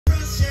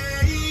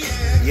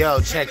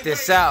Yo, check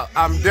this out.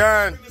 I'm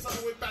done.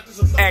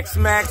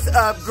 X-Max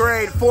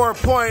upgrade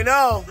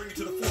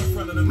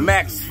 4.0.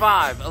 Max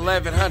 5,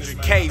 1100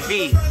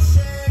 kV.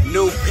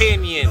 New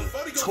pinion,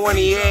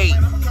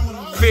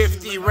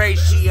 28-50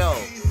 ratio.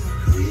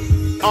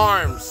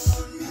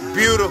 Arms,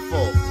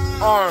 beautiful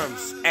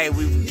arms. Hey,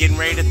 we getting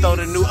ready to throw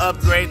the new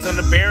upgrades on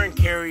the Baron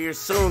carrier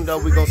soon, though.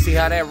 We gonna see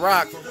how that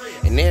rock.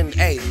 And then,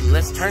 hey,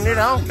 let's turn it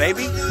on,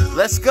 baby.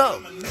 Let's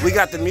go. We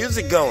got the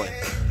music going.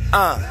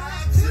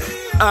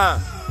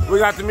 We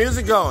got the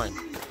music going.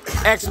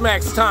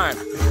 X-Max time.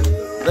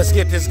 Let's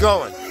get this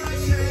going.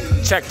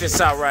 Check this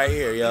out right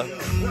here, yo.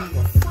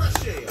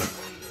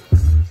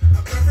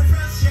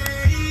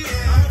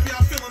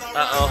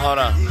 Hold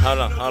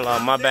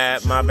on. My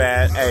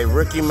bad. Hey,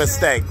 rookie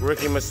mistake.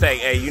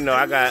 Hey, you know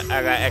I got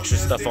extra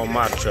stuff on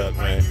my truck,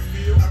 man.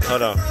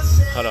 Hold on.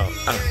 Hold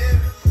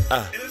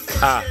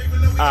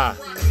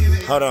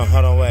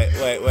on.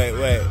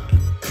 Wait.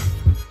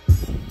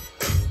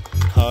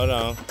 Hold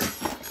on.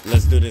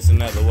 Let's do this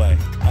another way.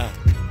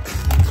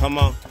 Come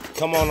on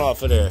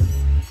off of there.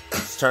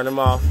 Let's turn them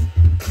off.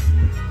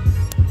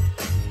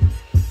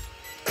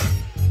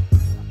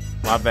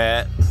 My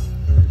bad.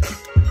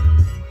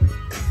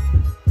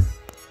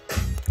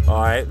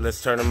 All right,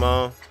 let's turn them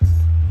on.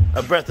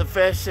 A breath of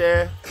fresh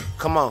air.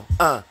 Come on.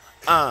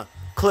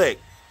 Click.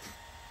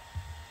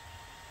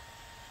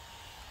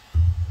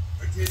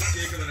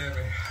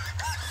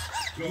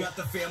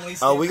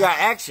 Oh, we got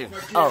action.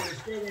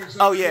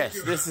 Oh yes,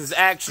 this is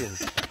action.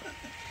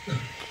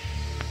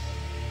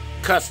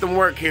 Custom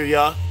work here,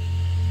 y'all.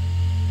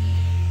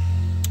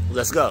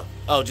 Let's go.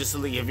 Oh, just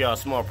to give y'all a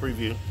small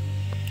preview.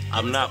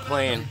 I'm not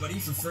playing.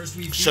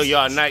 Show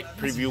y'all a night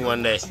preview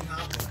one day.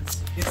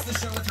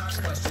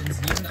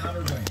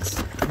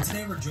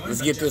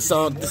 Let's get this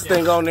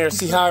thing on there,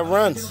 see how it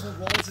runs.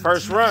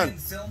 First run.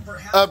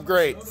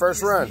 Upgrade.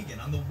 First run.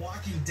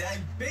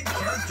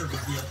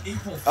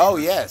 Oh,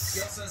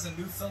 yes.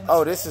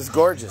 Oh, this is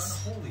gorgeous.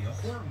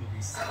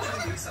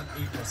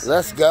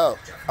 Let's go.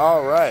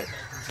 All right.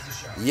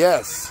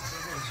 Yes.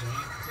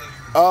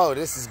 Oh,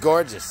 this is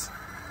gorgeous.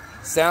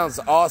 Sounds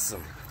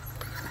awesome.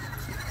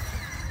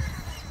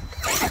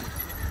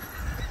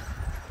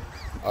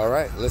 All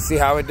right, let's see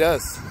how it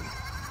does.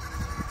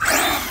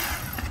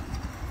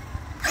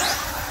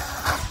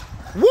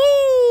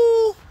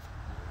 Woo!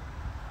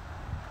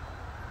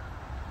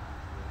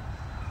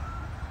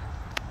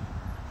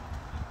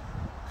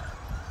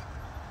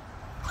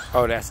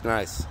 Oh, that's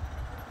nice.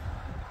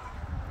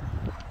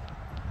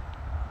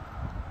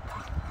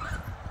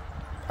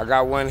 I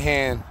got one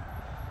hand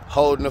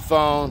holding the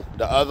phone,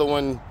 the other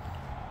one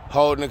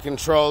holding the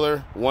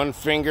controller, one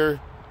finger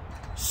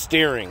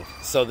steering.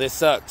 So this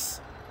sucks.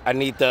 I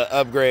need the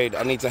upgrade.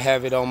 I need to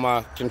have it on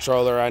my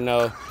controller. I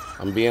know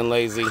I'm being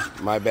lazy.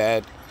 My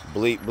bad.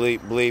 Bleep,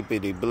 bleep,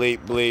 bleepity, bleep,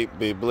 bleep,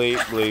 bleep, bleep,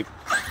 bleep.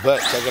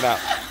 But check it out.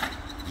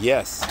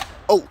 Yes.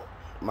 Oh,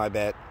 my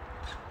bad.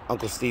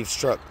 Uncle Steve's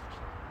truck.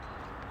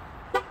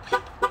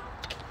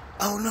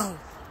 Oh no.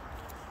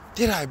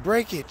 Did I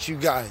break it, you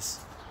guys?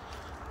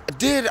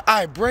 Did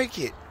I break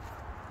it?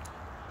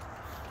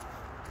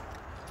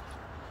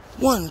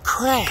 One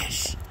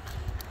crash.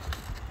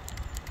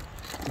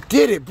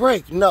 Did it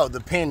break? No,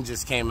 the pin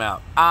just came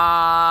out.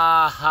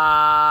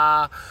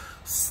 Aha.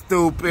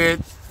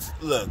 Stupid.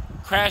 Look,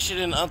 crashed it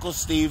in Uncle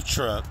Steve's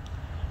truck.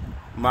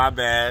 My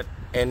bad.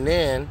 And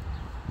then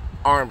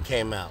arm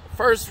came out.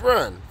 First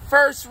run.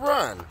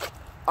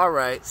 All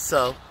right,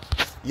 so,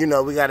 you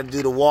know, we got to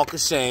do the walk of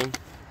shame.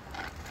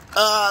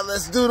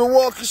 Let's do the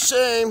walk of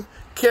shame.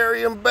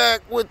 Carry him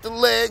back with the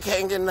leg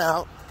hanging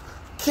out.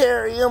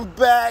 Carry him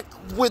back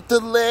with the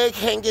leg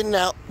hanging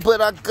out.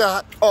 But I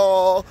got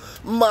all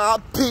my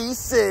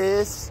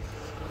pieces.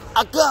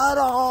 I got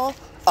all.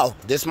 Oh,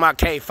 this is my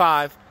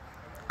K5.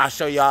 I'll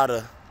show y'all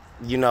the,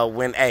 you know,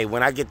 when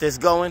I get this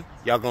going,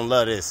 y'all gonna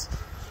love this.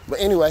 But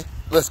anyway,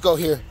 let's go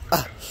here.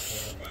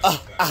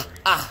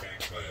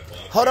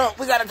 Hold on,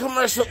 we got a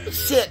commercial.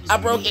 Shit, I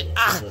broke it.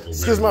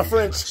 Excuse my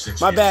French.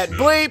 My bad.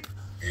 Bleep.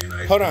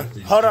 Hold on.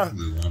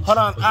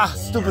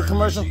 Stupid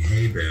commercial.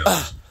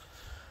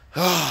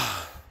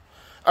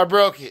 I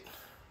broke it.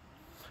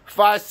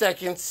 5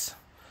 seconds.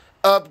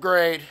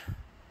 Upgrade.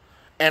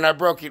 And I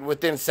broke it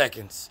within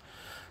seconds.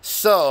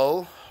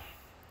 So,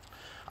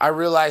 I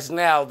realize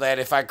now that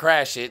if I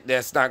crash it,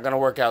 that's not going to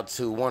work out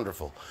too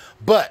wonderful.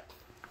 But,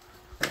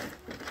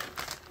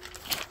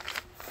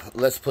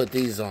 let's put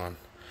these on.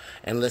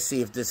 And let's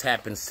see if this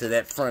happens to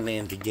that front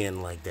end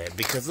again like that.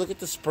 Because look at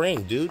the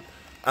spring, dude.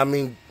 I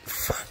mean,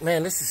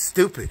 man, this is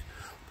stupid.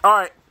 All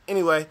right,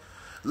 anyway,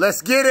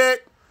 let's get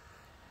it.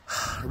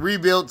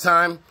 Rebuild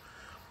time,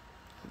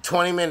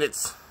 20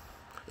 minutes.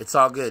 It's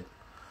all good.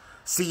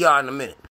 See y'all in a minute.